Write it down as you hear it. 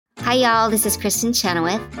Hi, y'all. This is Kristen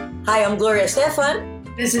Chenoweth. Hi, I'm Gloria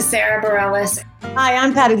Estefan. This is Sarah Bareilles. Hi,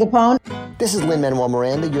 I'm Patti LuPone. This is Lin-Manuel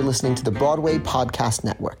Miranda. You're listening to the Broadway Podcast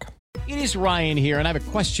Network. It is Ryan here, and I have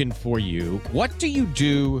a question for you. What do you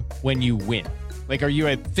do when you win? Like, are you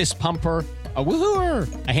a fist pumper, a woohooer,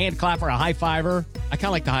 a hand clapper, a high fiver? I kind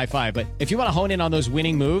of like the high five, but if you want to hone in on those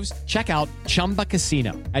winning moves, check out Chumba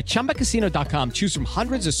Casino. At ChumbaCasino.com, choose from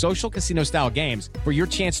hundreds of social casino-style games for your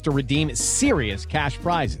chance to redeem serious cash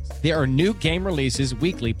prizes. There are new game releases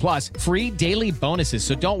weekly, plus free daily bonuses.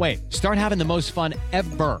 So don't wait. Start having the most fun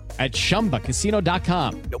ever at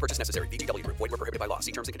ChumbaCasino.com. No purchase necessary. VGW Group. Void where prohibited by law.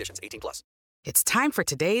 See terms and conditions. 18+. It's time for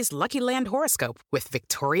today's Lucky Land horoscope with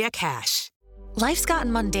Victoria Cash. Life's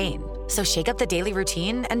gotten mundane, so shake up the daily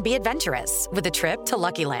routine and be adventurous with a trip to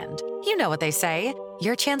Lucky Land. You know what they say,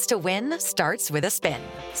 your chance to win starts with a spin.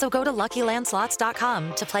 So go to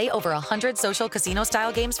LuckyLandSlots.com to play over 100 social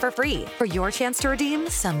casino-style games for free for your chance to redeem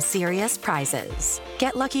some serious prizes.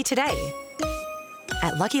 Get lucky today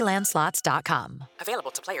at LuckyLandSlots.com.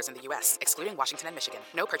 Available to players in the U.S., excluding Washington and Michigan.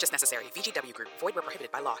 No purchase necessary. VGW Group. Void where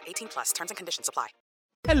prohibited by law. 18+. Terms and conditions apply.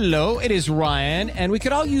 Hello, it is Ryan, and we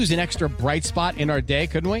could all use an extra bright spot in our day,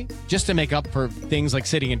 couldn't we? Just to make up for things like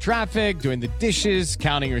sitting in traffic, doing the dishes,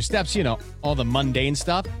 counting your steps, you know, all the mundane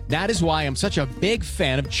stuff. That is why I'm such a big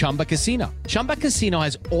fan of Chumba Casino. Chumba Casino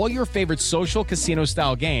has all your favorite social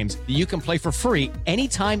casino-style games that you can play for free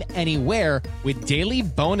anytime, anywhere with daily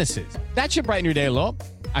bonuses. That should brighten your day a little.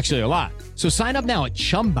 Actually, a lot. So sign up now at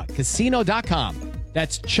ChumbaCasino.com.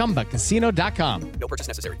 That's ChumbaCasino.com. No purchase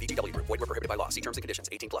necessary. VGW Group. Void where prohibited by law. See terms and conditions.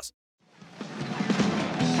 18+.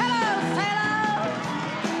 Hello, sailor!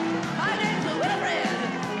 My name's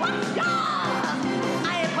Wilfred! What's yours?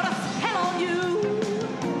 I put a spell on you,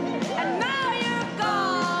 and now you're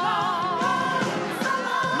gone.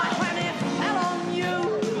 My honey fell on you,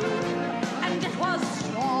 and it was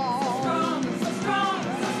strong. So strong.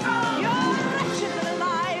 Your wretches in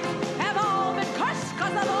life have all been cursed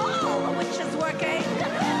because of all the witches working.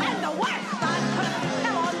 And the worst, I put a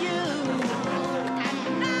spell on you,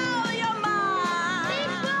 and now you're mine.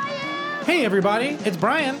 Hey everybody, it's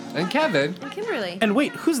Brian. And Kevin. And Kimberly. And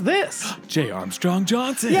wait, who's this? J. Armstrong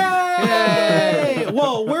Johnson. Yay!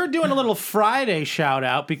 Well, we're doing a little Friday shout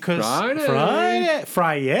out because Friday.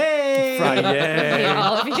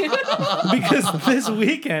 All of you. Because this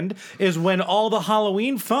weekend is when all the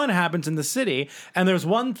Halloween fun happens in the city, and there's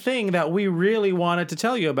one thing that we really wanted to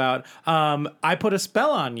tell you about. I put a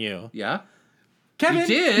spell on you. Yeah. Kevin, You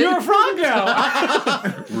did? you're a frog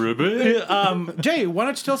now. Ribbit. Jay, why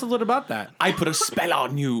don't you tell us a little about that? I Put a Spell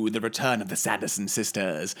on You, the return of the Sanderson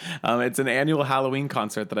sisters. It's an annual Halloween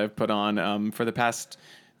concert that I've put on for the past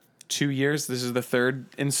 2 years. This is the third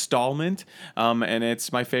installment, and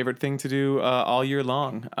it's my favorite thing to do all year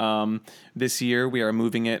long. This year, we are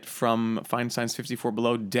moving it from Feinstein's 54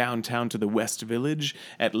 Below downtown to the West Village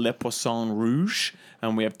at Le Poisson Rouge.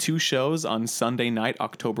 We have 2 shows on Sunday night,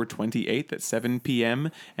 October 28th at 7 p.m.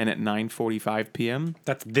 and at 9:45 p.m.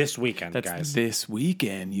 That's this weekend, guys. That's this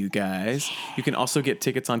weekend, you guys. You can also get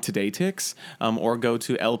tickets on TodayTix or go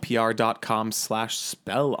to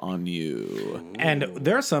lpr.com/spellonyou. And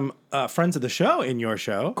there are some friends of the show in your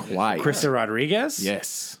show. Quite. Krista Rodriguez.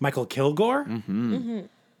 Yes. Michael Kilgore. Mm-hmm.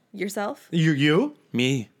 Yourself? You.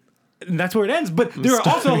 Me. And that's where it ends. But there are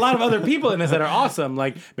also a lot of other people in this that are awesome,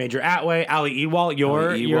 like Major Atway, Ali Ewald,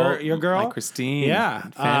 your girl, my Christine, yeah,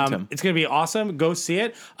 Phantom. It's gonna be awesome. Go see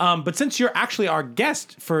it. But since you're actually our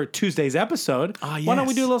guest for Tuesday's episode, why don't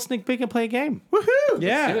we do a little sneak peek and play a game? Woohoo!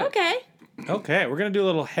 Yeah. Okay, we're gonna do a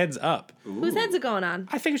little heads up. Whose heads are going on?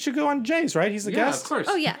 I think it should go on Jay's, right? He's the guest. Of course.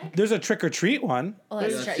 Oh yeah. There's a trick or treat one. Well,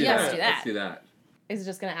 let's try. do Yeah, that. let's do that. Let's do that. Is it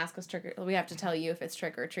just gonna ask us trick or? We have to tell you if it's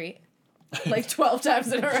trick or treat. Like 12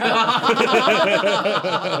 times in a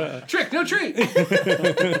row. Trick, no treat.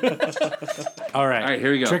 All right,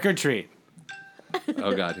 here we go. Trick or treat.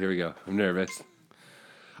 Oh God, here we go. I'm nervous.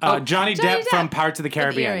 Johnny Depp from Pirates of the With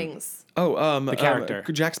Caribbean. earrings. The character.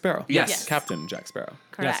 Jack Sparrow. Yes. Captain Jack Sparrow.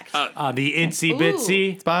 Correct. The Itsy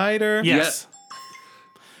Bitsy Spider. Yes.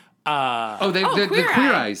 The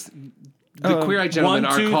Queer Eyes. The Queer Eye gentlemen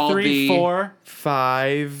 1, 2, are called 3, the 4.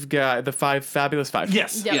 The five fabulous five.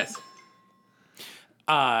 Yes. Yep. Yes.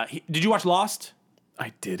 Did you watch Lost?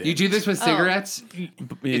 I did it. You do this with cigarettes?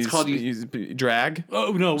 It's called drag.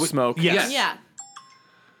 Oh no, smoke. Yes. Yeah.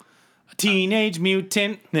 Teenage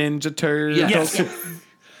Mutant Ninja Turtles. Yes.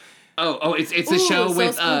 It's a show so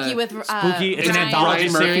with spooky with Spooky. It's an Ryan- anthology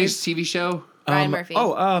Ryan Murphy's series. TV show. Ryan Murphy.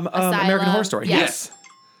 American Horror Story. Yes.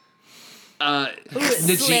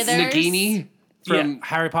 Nagini from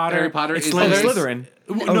Harry Potter. Harry Potter It's is Slytherin.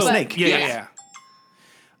 Slytherin. No, Snake. Yeah.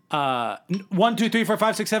 1, 2, 3, 4,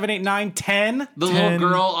 5, 6, 7, 8, 9, 10. The little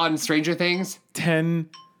girl on Stranger Things. 10.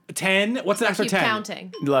 What's the extra Keep 10?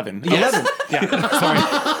 counting. 11. Yes. 11. Yeah. Sorry.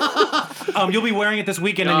 You'll be wearing it this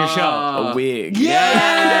weekend in your show. A wig.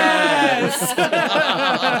 Yes.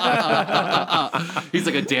 He's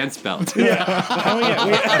like a dance belt. Yeah.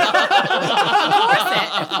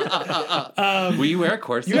 Will you wear a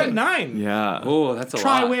corset? You got 9. Yeah. Oh, that's a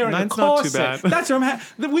Try lot. wearing Nine's a not corset. too bad. That's what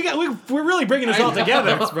we're really bringing this all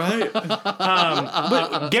together. That's right.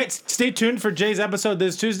 But stay tuned for Jay's episode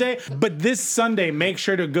this Tuesday. But this Sunday, make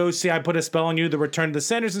sure to go see I Put a Spell on You, the return of the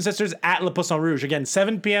Sanderson sisters at Le Poisson Rouge. Again,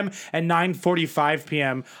 7 p.m. and 9:45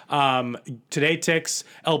 p.m. Today ticks,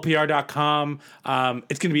 LPR.com.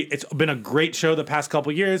 It's been a great show the past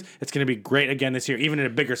couple years. It's gonna be great again this year, even in a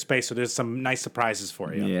bigger space. So there's some nice surprises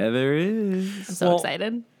for you. Yeah, there is. I'm so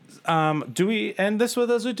excited. Do we end this with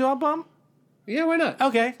a Zoutou Bum? Yeah, why not?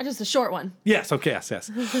 Okay. Just a short one. Yes. Okay. Yes.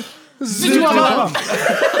 Zoutou Bum.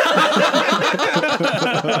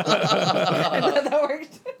 I thought that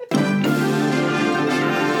worked.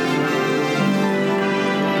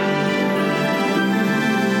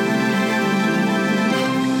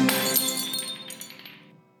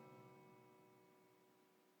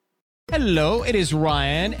 Hello, it is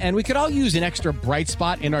Ryan, and we could all use an extra bright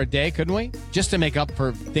spot in our day, couldn't we? Just to make up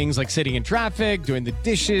for things like sitting in traffic, doing the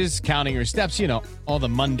dishes, counting your steps, all the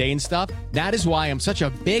mundane stuff. That is why I'm such a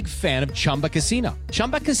big fan of Chumba Casino.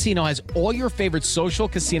 Chumba Casino has all your favorite social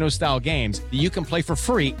casino-style games that you can play for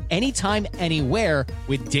free anytime, anywhere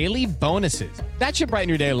with daily bonuses. That should brighten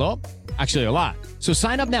your day a little. Actually, a lot. So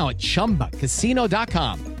sign up now at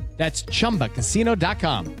ChumbaCasino.com. That's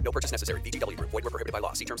ChumbaCasino.com. No purchase necessary. VGW Group. Void where prohibited by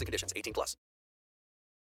law. See terms and conditions. 18+.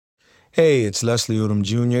 Hey, it's Leslie Odom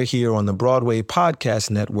Jr. here on the Broadway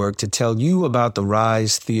Podcast Network to tell you about the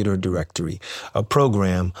Rise Theater Directory, a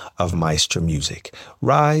program of Maestro Music.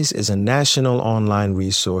 Rise is a national online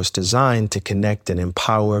resource designed to connect and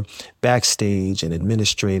empower backstage and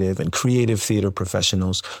administrative and creative theater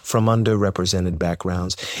professionals from underrepresented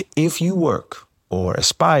backgrounds. If you work or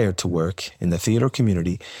aspire to work in the theater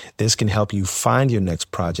community, this can help you find your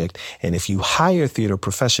next project. And if you hire theater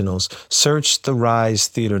professionals, search the Rise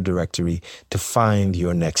Theater Directory to find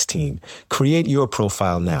your next team. Create your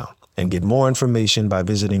profile now and get more information by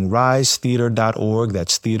visiting risetheater.org.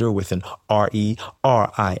 That's theater with an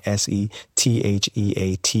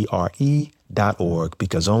RERISETHEATRE.org,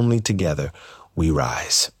 because only together we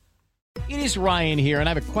rise. It is Ryan here, and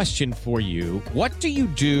I have a question for you. What do you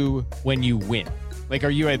do when you win? Like, are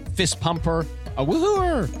you a fist pumper, a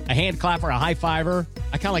woohooer, a hand clapper, a high fiver?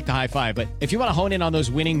 I kind of like the high five, but if you want to hone in on those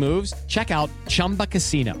winning moves, check out Chumba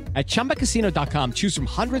Casino. At ChumbaCasino.com, choose from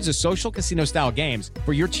hundreds of social casino-style games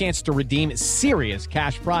for your chance to redeem serious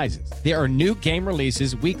cash prizes. There are new game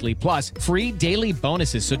releases weekly, plus free daily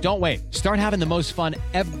bonuses. So don't wait. Start having the most fun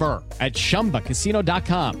ever at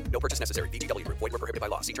ChumbaCasino.com. No purchase necessary. VGW Group. Void where prohibited by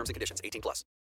law. See terms and conditions. 18+.